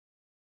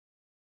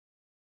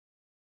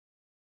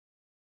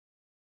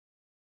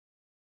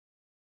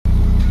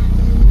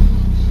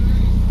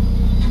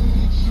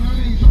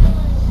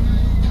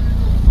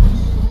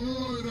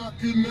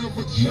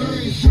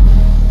Hello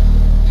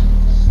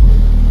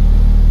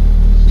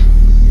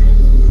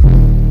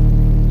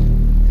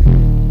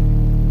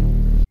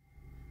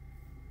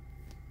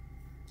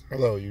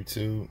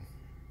YouTube,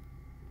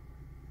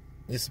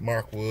 it's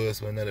Mark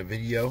Woods with another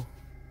video.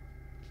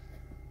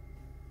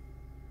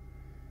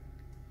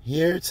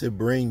 Here to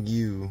bring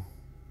you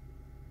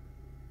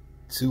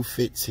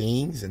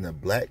 215s in a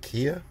black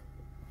Kia.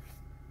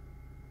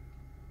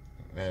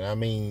 And I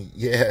mean,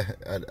 yeah,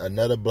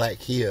 another black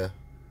Kia.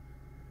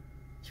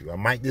 I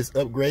might just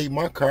upgrade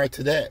my car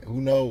to that,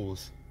 who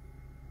knows.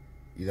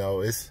 You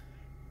know, it's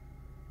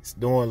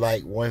doing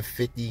like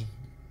 150,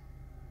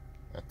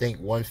 I think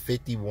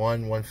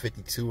 151,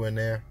 152 in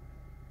there,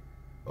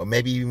 or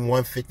maybe even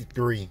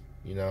 153,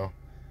 you know.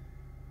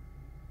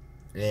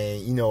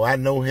 And you know, I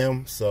know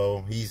him,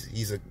 so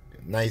he's a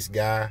nice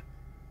guy.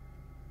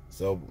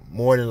 So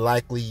more than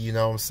likely, you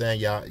know what I'm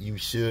saying, y'all, you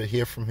should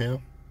hear from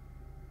him.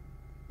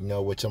 You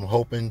know, which I'm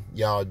hoping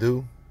y'all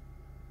do.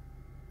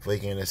 If he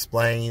can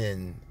explain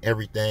and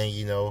everything,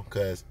 you know,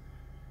 because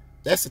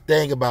that's the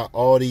thing about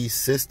all these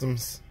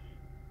systems.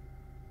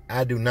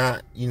 I do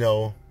not, you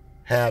know,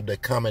 have the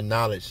common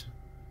knowledge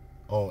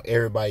on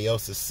everybody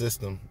else's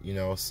system, you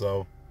know,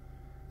 so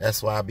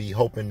that's why I be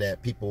hoping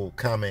that people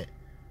comment,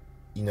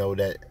 you know,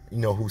 that, you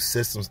know, whose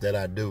systems that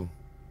I do.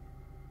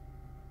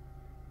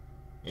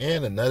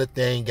 And another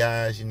thing,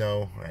 guys, you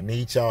know, I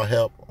need y'all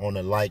help on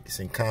the likes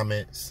and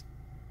comments.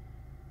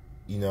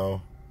 You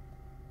know,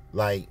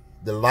 like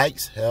the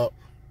likes help,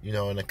 you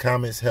know, and the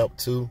comments help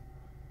too.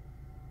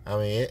 I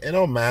mean, it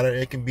don't matter.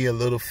 It can be a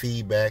little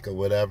feedback or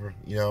whatever,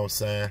 you know what I'm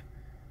saying?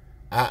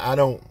 I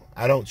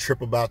don't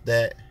trip about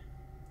that.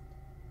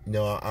 You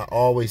know, I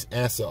always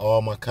answer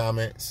all my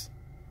comments.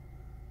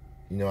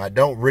 You know, I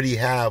don't really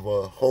have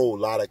a whole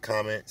lot of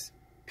comments.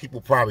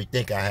 People probably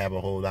think I have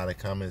a whole lot of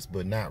comments,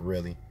 but not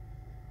really.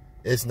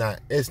 It's not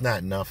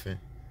nothing.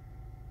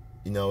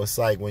 You know, it's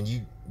like when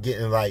you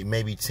getting like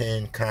maybe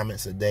 10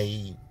 comments a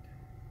day,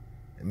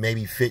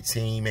 maybe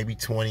 15, maybe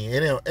 20.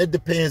 It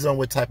depends on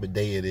what type of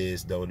day it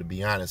is, though, to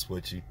be honest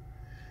with you.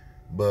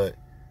 But,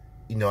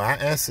 you know, I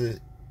answer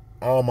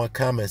all my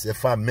comments.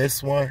 If I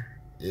miss one,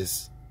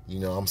 it's, you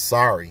know, I'm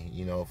sorry.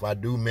 You know, if I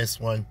do miss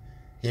one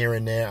here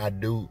and there, I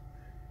do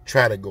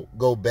try to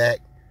go back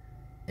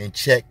and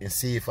check and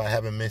see if I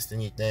haven't missed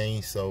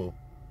anything. So,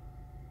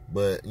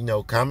 but, you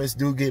know, comments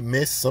do get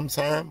missed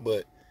sometime,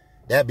 but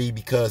that be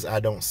because I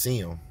don't see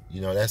them.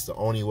 You know, that's the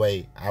only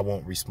way I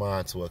won't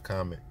respond to a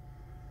comment.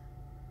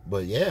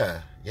 But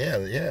yeah.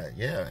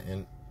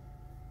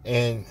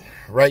 And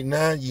right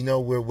now, you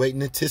know, we're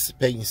waiting,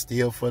 anticipating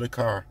still for the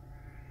car.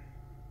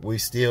 We're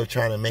still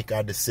trying to make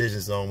our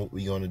decisions on what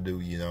we're going to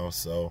do, you know.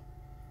 So,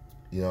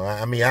 you know,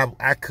 I mean,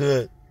 I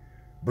could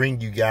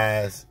bring you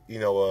guys, you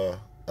know,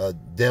 a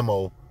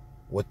demo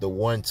with the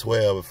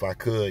 112 if I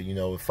could, you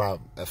know, if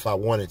I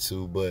wanted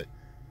to. But,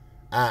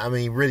 I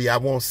mean, really, I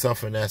want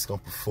something that's going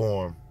to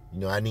perform. You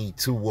know, I need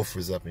 2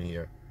 woofers up in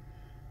here.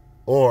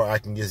 Or I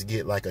can just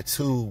get like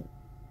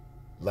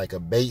a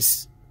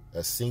base,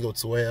 a single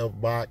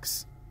 12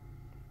 box,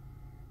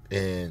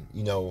 and,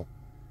 you know,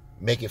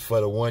 make it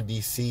for the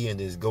 1DC and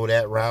just go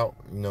that route.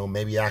 You know,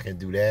 maybe I can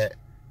do that.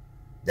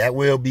 That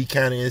will be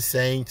kind of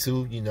insane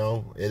too, you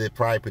know. It'll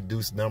probably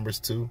produce numbers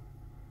too.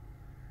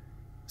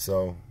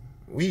 So,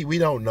 we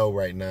don't know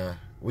right now.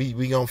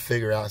 We gonna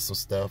figure out some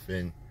stuff,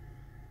 and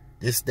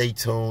just stay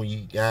tuned.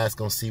 You guys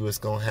gonna see what's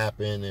gonna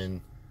happen,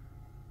 and,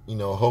 you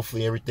know,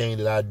 hopefully everything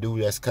that I do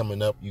that's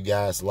coming up, you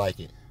guys like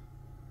it.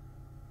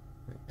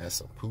 That's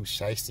some Pooh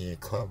Shiesty and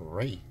Clever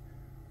Ray.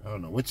 I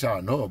don't know what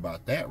y'all know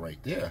about that right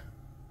there.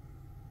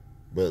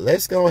 But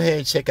let's go ahead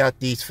and check out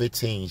these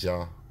 15s,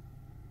 y'all.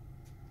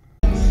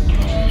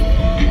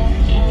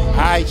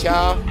 Alright,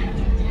 y'all.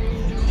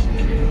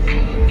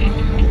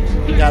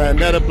 We got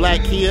another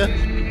black Kia. You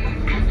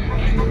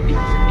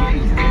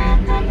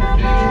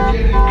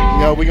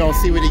know, we're gonna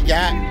see what he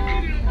got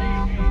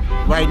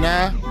right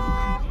now.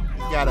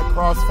 Got a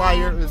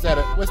Crossfire. Is that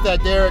what's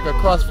that, Derek? A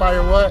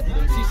Crossfire what?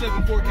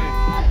 C7 4K.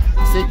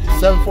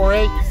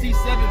 748? C7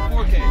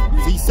 4K.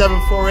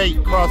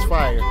 C748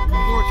 Crossfire.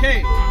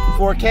 4K.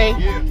 4K?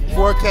 Yeah.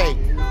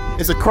 4K.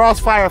 It's a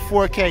Crossfire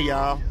 4K,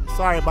 y'all.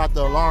 Sorry about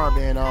the alarm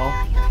being on.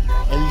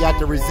 And you got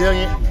the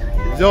resilient.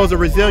 Those are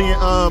resilient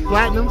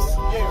platinums.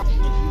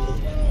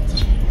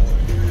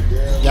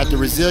 You got the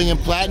resilient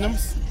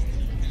platinums.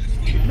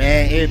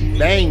 Man, it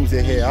bangs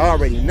in here. I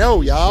already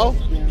know, y'all.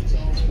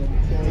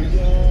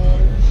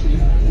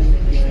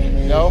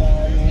 You know,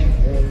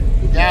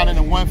 down in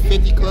the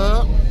 150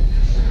 club.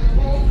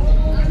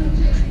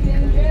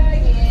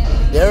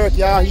 Derek,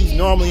 y'all, he's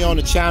normally on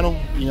the channel.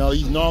 You know,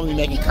 he's normally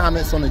making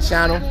comments on the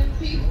channel.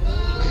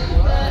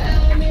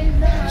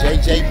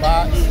 JJ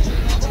Box.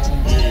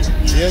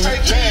 Yeah.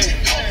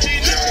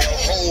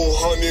 Whole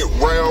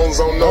 100 rounds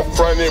on the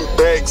front and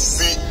back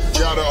seat.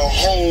 Got a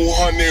whole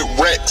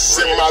 100 racks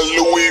in my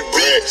Louis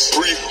V.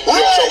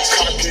 Real so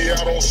cocky,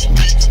 I don't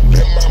speak.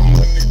 And my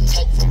money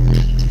talk for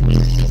me.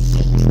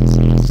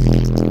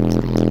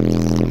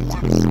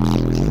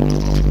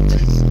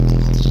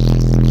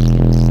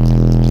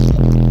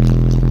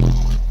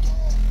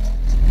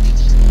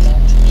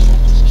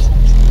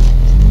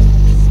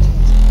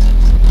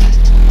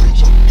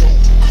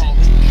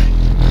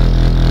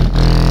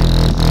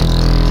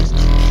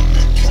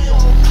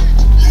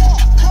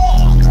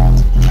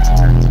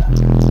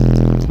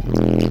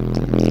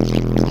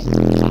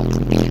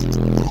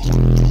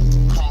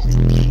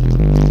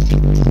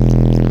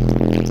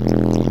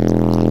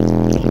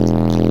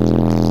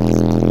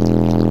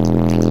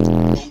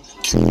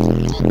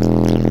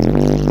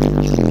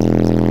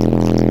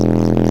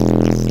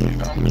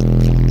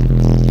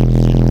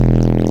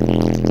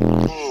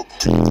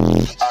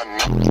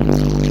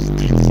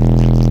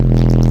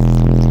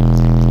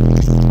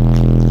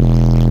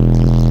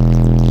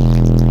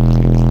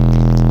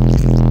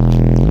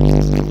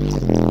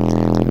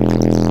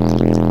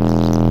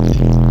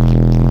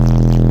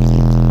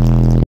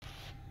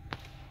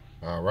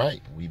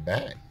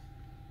 back.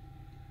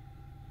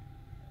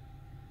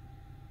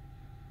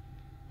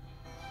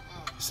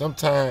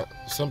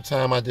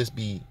 Sometime I just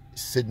be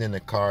sitting in the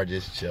car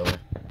just chilling.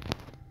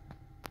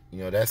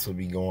 You know, that's what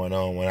be going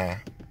on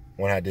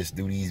when I just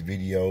do these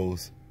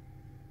videos.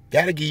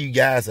 Gotta give you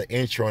guys an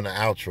intro and an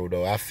outro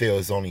though. I feel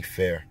it's only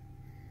fair.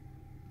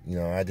 You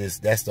know,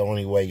 that's the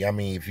only way. I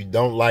mean, if you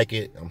don't like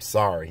it, I'm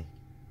sorry.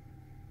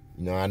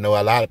 You know, I know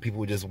a lot of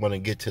people just want to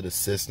get to the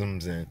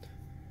systems and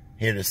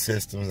hear the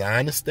systems. I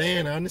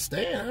understand.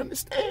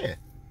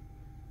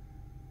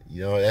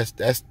 You know,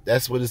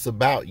 that's what it's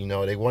about. You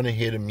know, they want to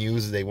hear the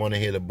music, they want to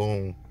hear the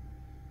boom.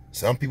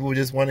 Some people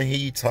just want to hear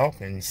you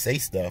talk and say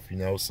stuff, you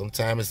know.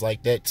 Sometimes it's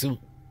like that too.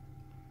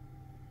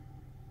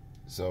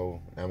 So,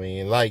 I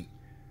mean, like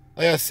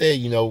I said,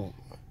 you know,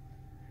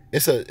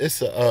 it's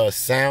a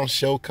sound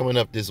show coming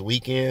up this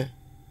weekend.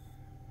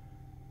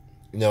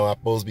 You know, I'm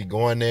supposed to be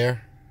going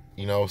there,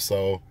 you know,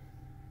 so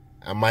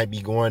I might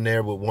be going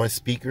there with one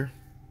speaker.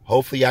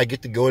 Hopefully I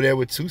get to go there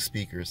with 2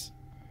 speakers.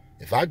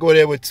 If I go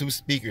there with 2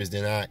 speakers,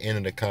 then I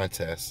enter the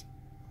contest.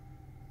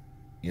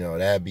 You know,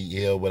 that'd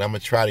be ill. But I'm gonna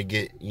try to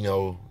get, you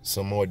know,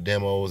 some more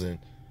demos and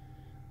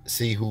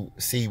see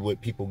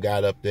what people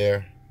got up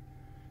there.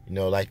 You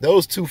know, like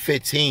those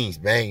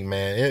 215s, bang,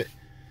 man.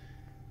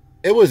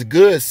 It was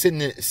good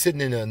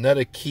sitting in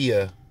another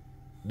Kia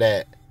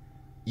that,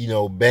 you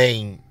know,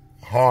 banged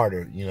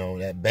harder. You know,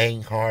 that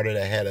banged harder,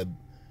 that had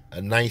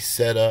a nice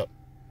setup.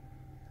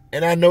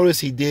 And I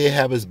noticed he did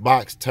have his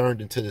box turned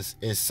into the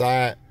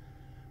inside,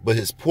 but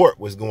his port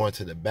was going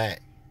to the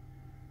back.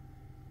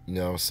 You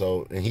know,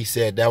 so, and he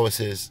said that was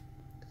his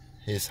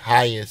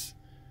highest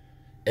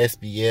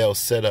SBL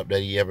setup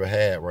that he ever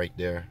had right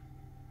there.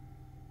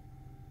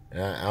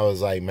 And I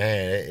was like,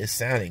 man, it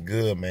sounded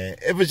good, man.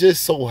 It was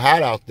just so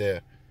hot out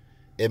there.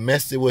 It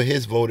messed it with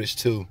his voltage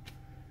too.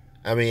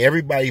 I mean,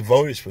 everybody's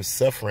voltage was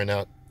suffering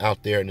out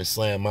there in the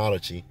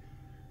Slamology.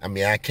 I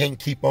mean, I can't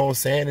keep on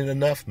saying it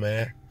enough,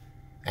 man.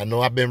 I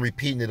know I've been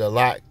repeating it a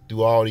lot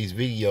through all these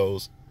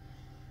videos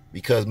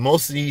because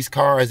most of these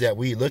cars that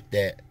we looked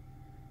at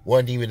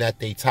wasn't even at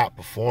their top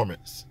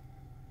performance.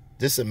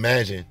 Just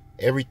imagine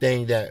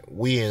everything that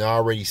we had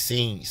already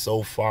seen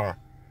so far.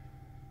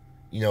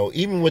 You know,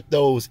 even with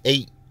those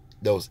eight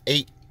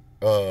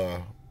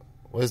what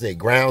is it,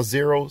 ground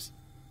zeros?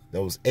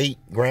 Those 8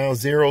 ground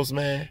zeros,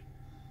 man.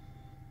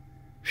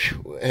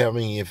 Whew, I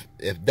mean,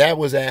 if that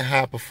was at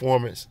high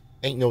performance,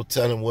 ain't no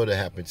telling what would have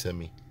happened to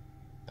me.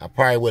 I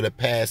probably would have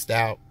passed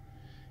out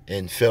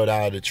and fell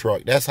out of the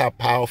truck. That's how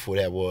powerful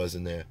that was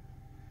in there.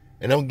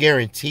 And I'm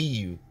guarantee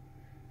you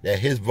that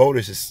his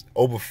voltage is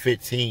over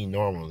 15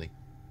 normally.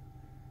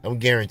 I'm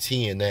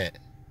guaranteeing that.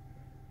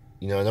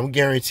 You know, and I'm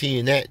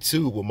guaranteeing that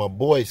too with my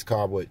boy's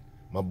car, with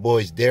my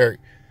boy's Derek.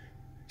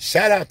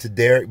 Shout out to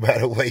Derek, by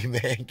the way,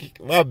 man.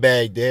 My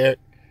bad, Derek.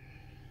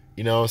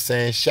 You know what I'm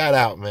saying? Shout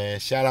out, man.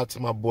 Shout out to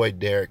my boy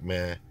Derek,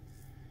 man.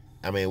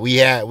 I mean, we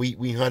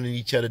hunted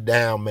each other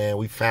down, man.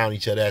 We found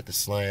each other at the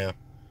Slam.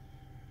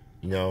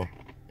 You know.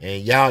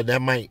 And y'all,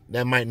 that might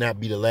not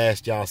be the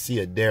last y'all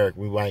see of Derek.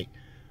 We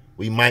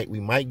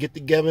might get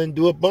together and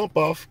do a bump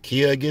off.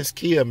 Kia against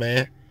Kia,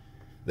 man.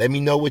 Let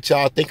me know what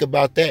y'all think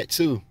about that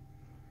too.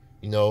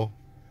 You know,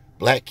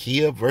 Black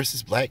Kia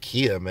versus Black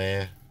Kia,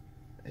 man.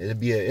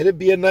 It'll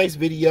be a nice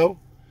video.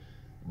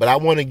 But I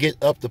want to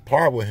get up to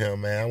par with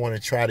him, man. I want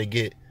to try to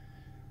get,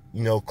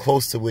 you know,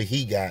 close to what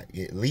he got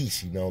at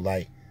least, you know,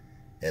 like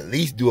at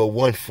least do a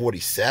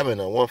 147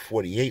 or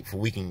 148 for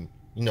we can,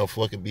 you know,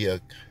 for it can be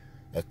a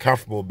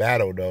comfortable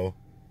battle though.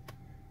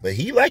 But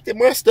he liked it,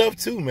 my stuff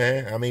too,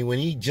 man. I mean, when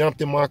he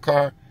jumped in my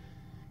car,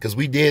 because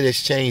we did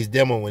exchange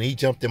demo, when he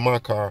jumped in my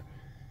car,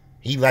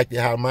 he liked it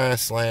how mine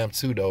slammed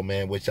too though,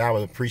 man, which I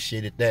would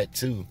appreciated that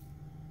too.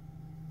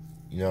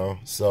 You know,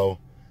 so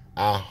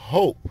I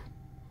hope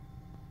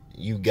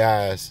you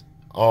guys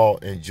all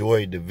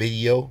enjoyed the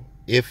video.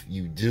 If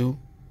you do,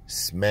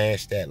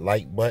 smash that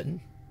like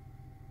button.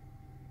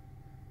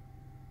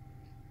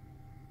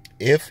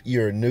 If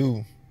you're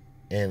new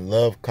and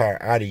love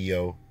car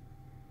audio,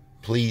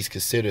 please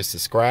consider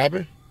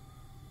subscribing.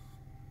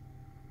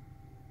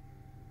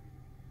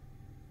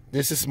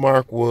 This is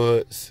Mark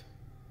Woods.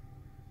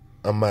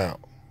 I'm out.